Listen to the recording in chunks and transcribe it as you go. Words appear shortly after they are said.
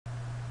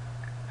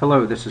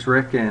Hello, this is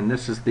Rick, and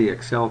this is the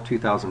Excel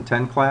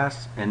 2010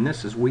 class, and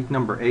this is week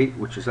number 8,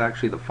 which is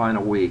actually the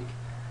final week.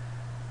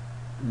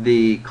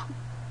 The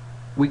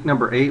week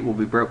number 8 will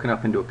be broken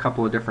up into a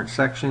couple of different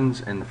sections,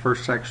 and the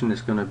first section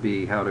is going to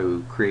be how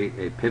to create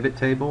a pivot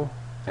table,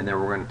 and then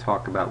we're going to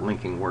talk about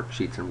linking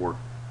worksheets and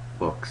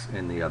workbooks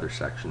in the other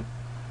section.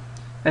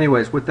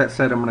 Anyways, with that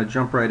said, I'm going to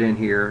jump right in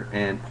here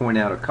and point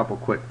out a couple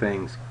quick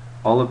things.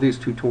 All of these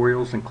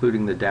tutorials,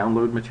 including the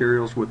download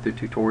materials with the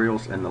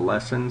tutorials and the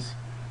lessons,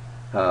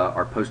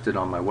 are posted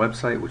on my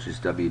website, which is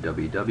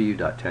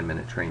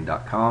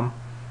www.10minutetrain.com.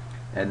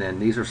 And then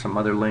these are some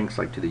other links,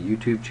 like to the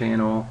YouTube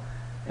channel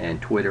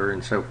and Twitter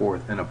and so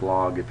forth, and a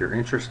blog if you're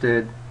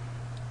interested.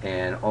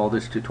 And all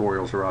these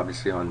tutorials are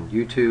obviously on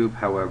YouTube.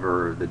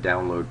 However, the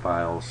download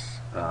files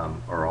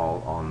are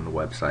all on the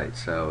website,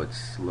 so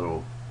it's a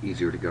little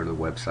easier to go to the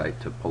website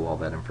to pull all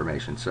that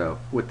information. So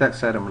with that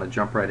said, I'm going to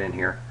jump right in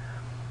here.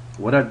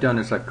 What I've done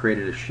is I've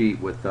created a sheet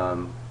with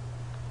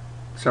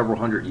several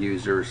hundred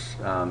users.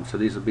 So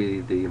these will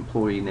be the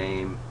employee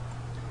name,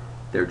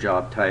 their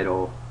job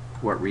title,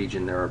 what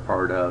region they're a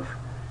part of,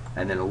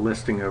 and then a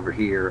listing over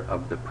here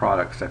of the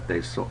products that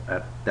they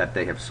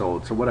have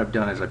sold. So what I've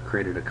done is I've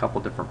created a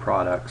couple different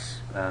products,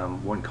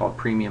 one called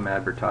Premium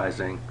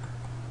Advertising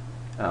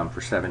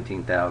for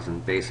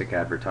 $17,000, Basic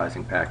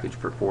Advertising Package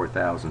for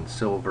 $4,000,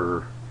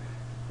 Silver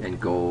and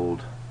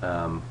Gold,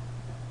 and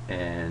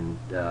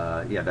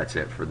yeah, that's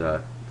it for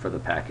the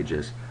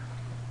packages.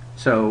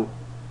 So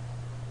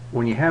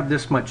when you have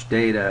this much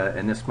data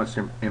and this much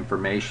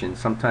information,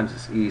 sometimes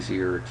it's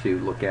easier to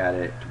look at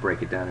it, to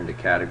break it down into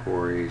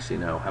categories. You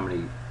know, how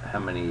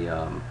many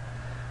of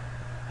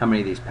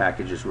these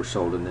packages were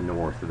sold in the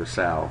north or the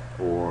south,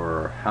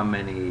 or how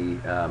many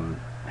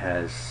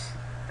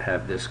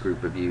have this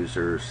group of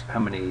users, how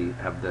many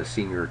have the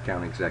senior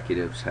account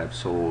executives have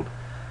sold,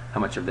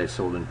 how much have they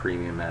sold in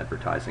premium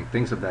advertising,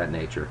 things of that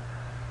nature.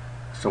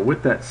 So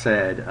with that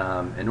said,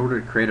 in order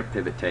to create a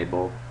pivot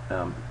table,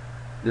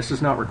 this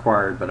is not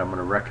required, but I'm going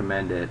to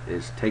recommend it,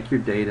 is take your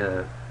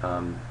data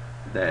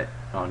that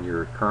on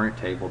your current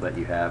table that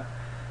you have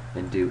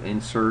and do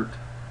insert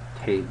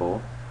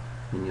table,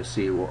 and you'll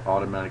see it will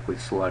automatically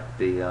select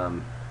the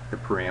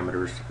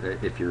parameters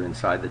if you're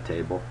inside the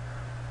table.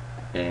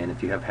 And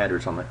if you have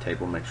headers on that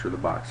table, make sure the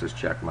box is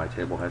checked. My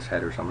table has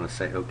headers. I'm going to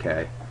say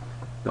OK.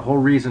 The whole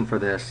reason for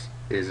this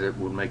is it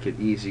will make it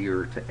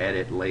easier to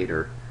edit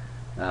later,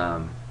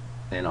 and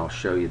I'll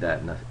show you that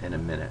in a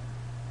minute.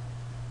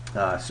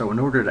 So in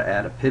order to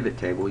add a pivot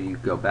table, you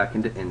go back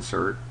into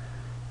Insert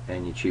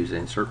and you choose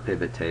Insert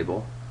Pivot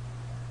Table,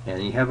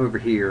 and you have over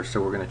here,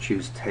 so we're going to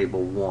choose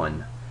Table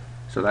 1.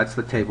 So that's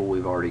the table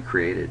we've already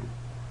created.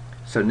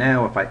 So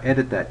now if I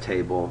edit that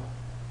table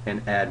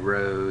and add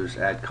rows,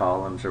 add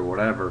columns, or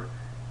whatever,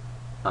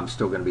 I'm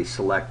still going to be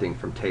selecting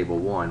from Table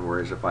 1,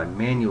 whereas if I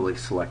manually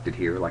select it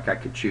here, like I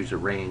could choose a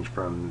range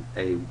from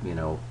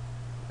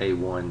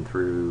A1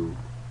 through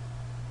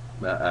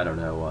I don't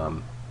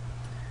know,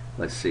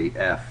 let's see,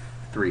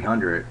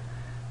 F300.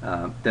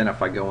 Then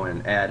if I go in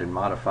and add and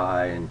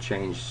modify and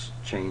change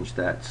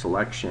that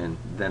selection,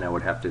 then I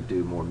would have to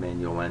do more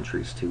manual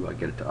entries to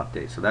get it to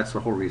update. So that's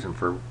the whole reason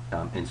for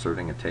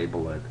inserting a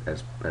table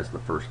as the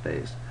first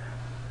phase.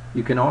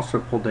 You can also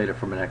pull data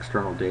from an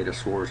external data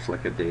source,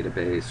 like a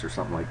database or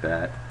something like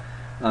that.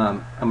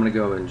 I'm going to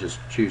go and just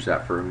choose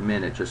that for a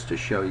minute just to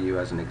show you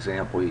as an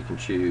example. You can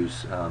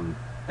choose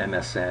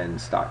MSN,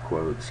 stock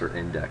quotes, or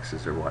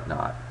indexes or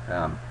whatnot.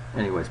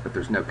 Anyways, but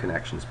there's no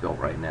connections built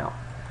right now.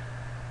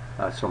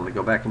 So I'm going to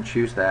go back and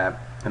choose that.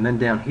 And then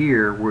down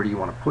here, where do you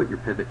want to put your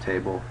pivot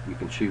table? You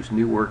can choose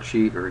new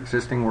worksheet or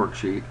existing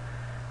worksheet.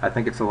 I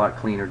think it's a lot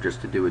cleaner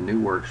just to do a new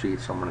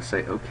worksheet, so I'm going to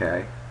say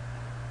OK.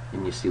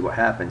 And you see what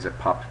happens. It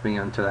pops me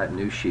onto that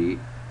new sheet.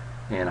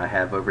 And I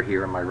have over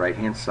here on my right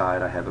hand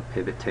side, I have a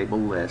pivot table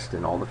list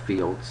and all the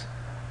fields.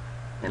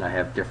 And I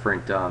have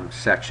different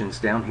sections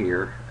down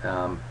here,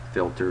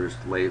 filters,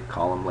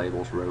 column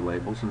labels, row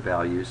labels, and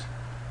values.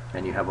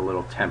 And you have a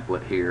little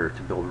template here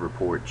to build a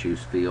report,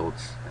 choose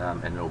fields,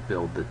 and it'll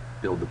build the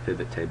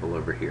pivot table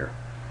over here.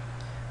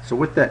 So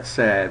with that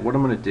said, what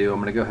I'm going to do, I'm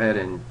going to go ahead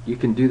and you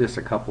can do this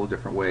a couple of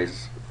different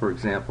ways. For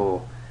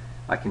example,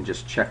 I can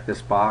just check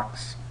this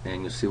box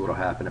and you'll see what will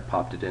happen. It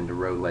popped it into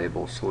row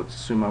labels. So let's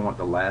assume I want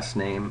the last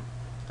name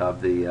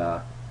of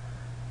the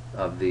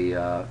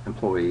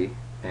employee,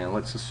 and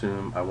let's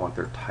assume I want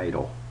their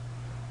title.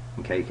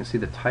 Okay, you can see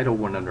the title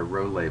went under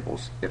row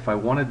labels. If I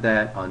wanted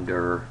that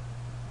under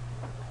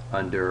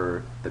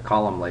the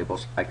column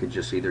labels, I could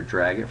just either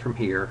drag it from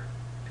here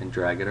and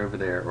drag it over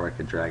there, or I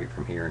could drag it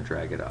from here and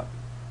drag it up.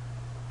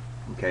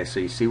 Okay, so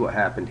you see what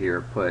happened here.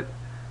 It put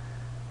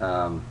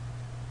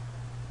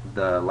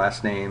the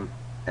last name,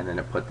 and then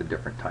it put the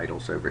different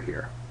titles over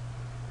here.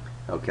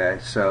 Okay,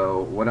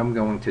 so what I'm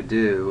going to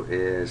do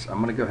is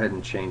I'm going to go ahead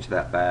and change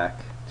that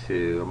back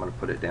to, I'm going to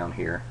put it down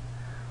here,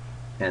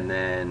 and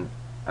then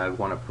I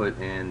want to put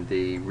in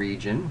the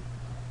region,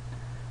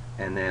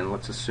 and then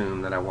let's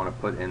assume that I want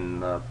to put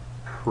in the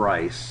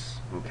price.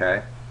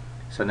 Okay,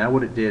 so now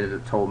what it did is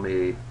it told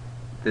me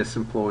this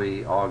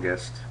employee,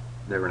 August,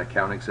 they're an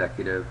account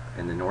executive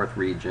in the North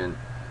region,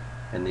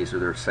 and these are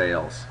their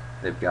sales.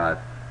 They've got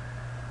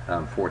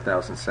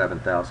 4,000,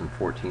 7,000,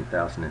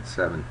 14,000, and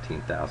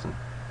 17,000.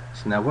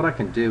 So now what I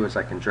can do is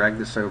I can drag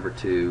this over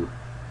to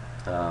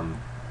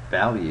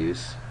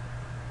values,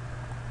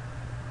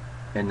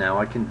 and now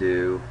I can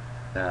do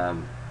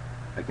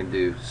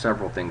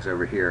several things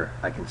over here.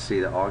 I can see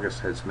that August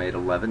has made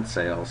 11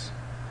 sales,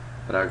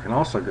 but I can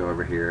also go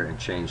over here and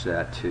change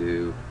that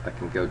to, I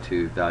can go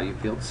to value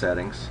field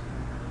settings,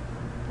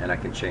 and I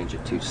can change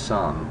it to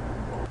sum.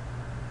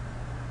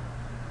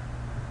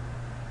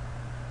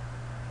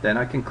 Then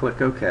I can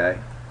click OK,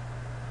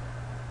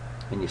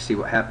 and you see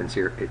what happens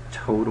here. It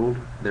totaled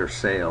their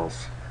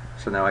sales.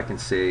 So now I can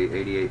see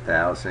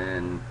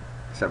 88,000,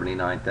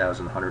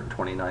 79,000,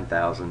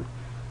 129,000.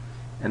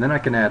 And then I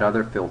can add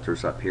other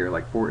filters up here.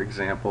 Like for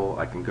example,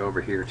 I can go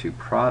over here to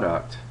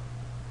product,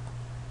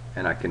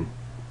 and I can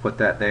put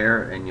that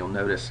there, and you'll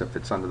notice if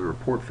it's under the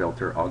report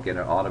filter, I'll get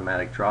an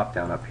automatic drop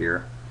down up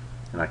here,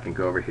 and I can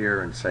go over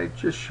here and say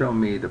just show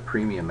me the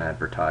premium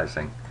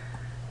advertising.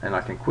 And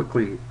I can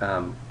quickly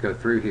go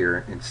through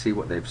here and see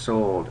what they've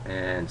sold,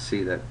 and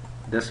see that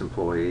this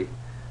employee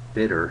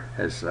bidder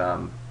has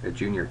a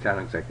junior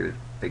account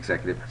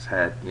executive has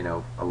had, you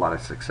know, a lot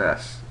of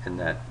success in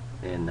that,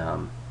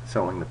 in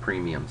selling the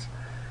premiums.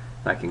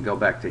 And I can go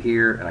back to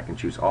here and I can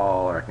choose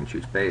all, or I can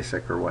choose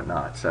basic or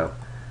whatnot. So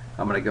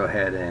I'm going to go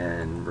ahead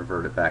and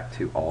revert it back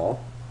to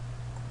all.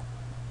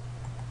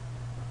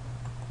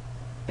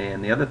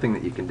 And the other thing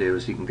that you can do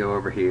is you can go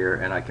over here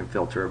and I can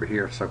filter over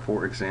here. So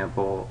for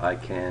example, I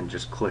can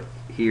just click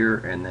here,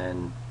 and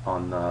then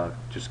on the,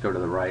 just go to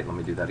the right. Let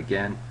me do that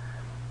again.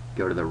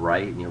 Go to the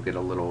right, and you'll get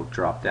a little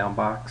drop down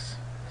box.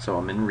 So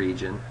I'm in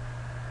region,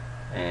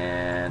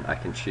 and I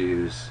can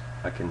choose,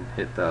 I can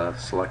hit the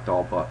select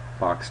all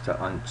box to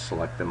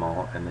unselect them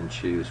all, and then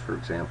choose, for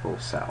example,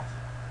 South,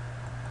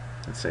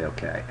 and say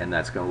OK, and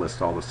that's going to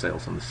list all the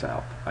sales in the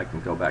South. I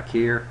can go back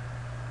here,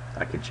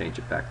 I can change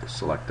it back to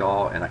select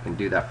all, and I can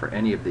do that for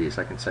any of these.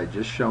 I can say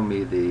just show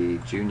me the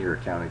junior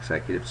account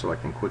executive so I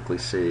can quickly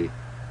see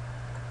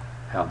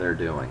how they're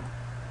doing.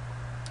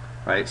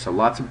 Right, so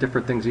lots of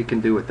different things you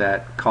can do with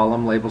that.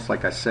 Column labels,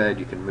 like I said,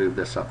 you can move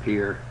this up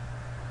here,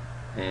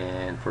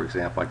 and for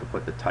example I could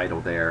put the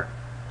title there,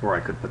 or I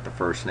could put the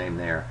first name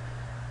there.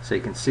 So you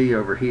can see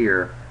over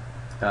here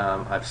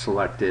I've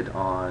selected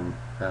on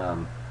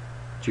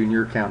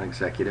junior account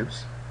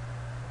executives,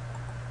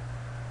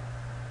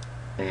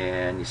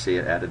 and you see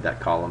it added that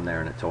column there,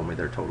 and it told me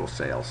their total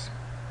sales.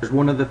 There's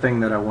one other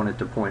thing that I wanted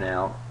to point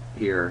out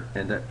here,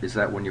 and that is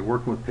that when you're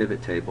working with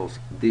pivot tables,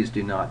 these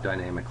do not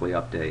dynamically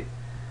update.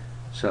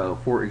 So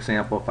for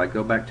example, if I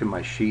go back to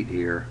my sheet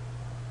here,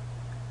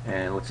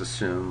 and let's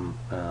assume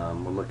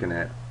we're looking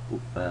at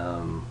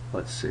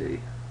let's see,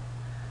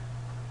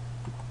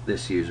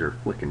 this user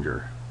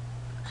Flickinger.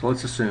 So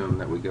let's assume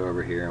that we go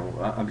over here, and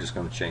I'm just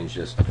going to change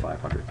this to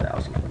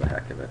 500,000 for the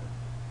heck of it.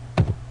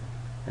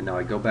 And now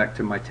I go back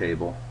to my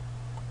table,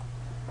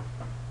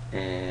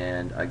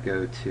 and I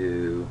go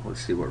to, let's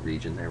see what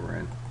region they were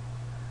in.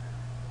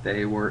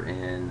 They were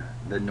in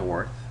the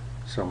North,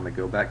 so I'm going to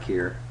go back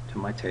here to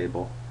my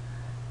table,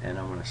 and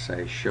I'm going to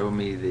say show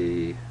me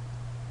the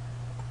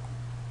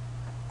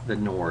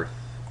North,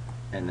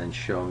 and then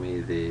show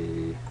me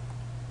the,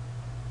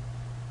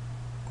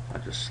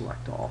 I'll just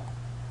select all.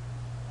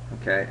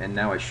 Okay, and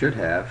now I should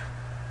have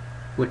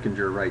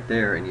Flickinger right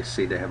there, and you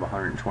see they have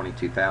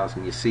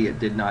 122,000. You see it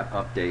did not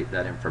update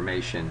that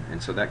information,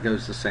 and so that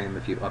goes the same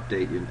if you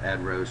update and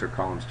add rows or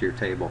columns to your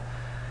table.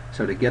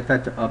 So to get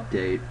that to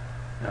update,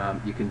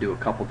 you can do a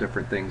couple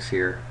different things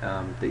here.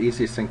 The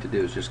easiest thing to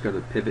do is just go to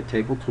the pivot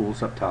table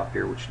tools up top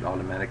here, which should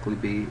automatically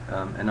be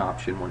an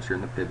option once you're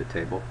in the pivot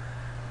table,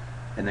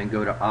 and then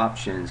go to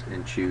options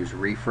and choose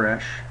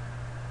refresh,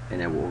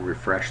 and it will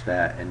refresh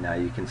that, and now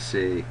you can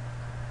see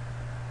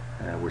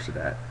where's it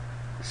at,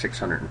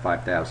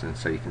 605,000.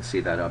 So you can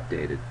see that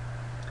updated.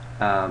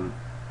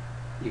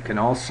 You can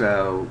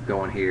also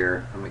go in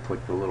here, let me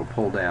click the little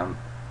pull down,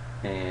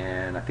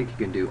 and I think you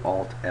can do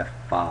Alt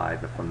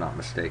F5 if I'm not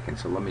mistaken.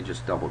 So let me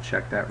just double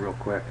check that real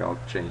quick. I'll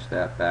change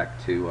that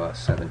back to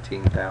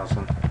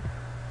 17,000,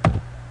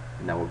 and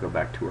now we'll go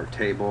back to our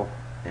table,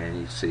 and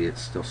you see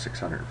it's still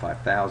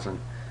 605,000.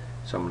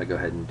 So I'm going to go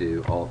ahead and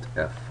do Alt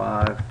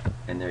F5,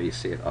 and there you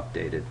see it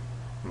updated.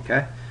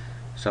 Okay,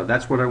 so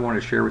that's what I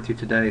wanted to share with you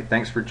today.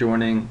 Thanks for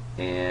joining,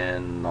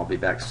 and I'll be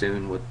back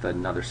soon with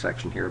another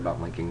section here about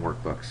linking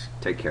workbooks.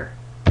 Take care.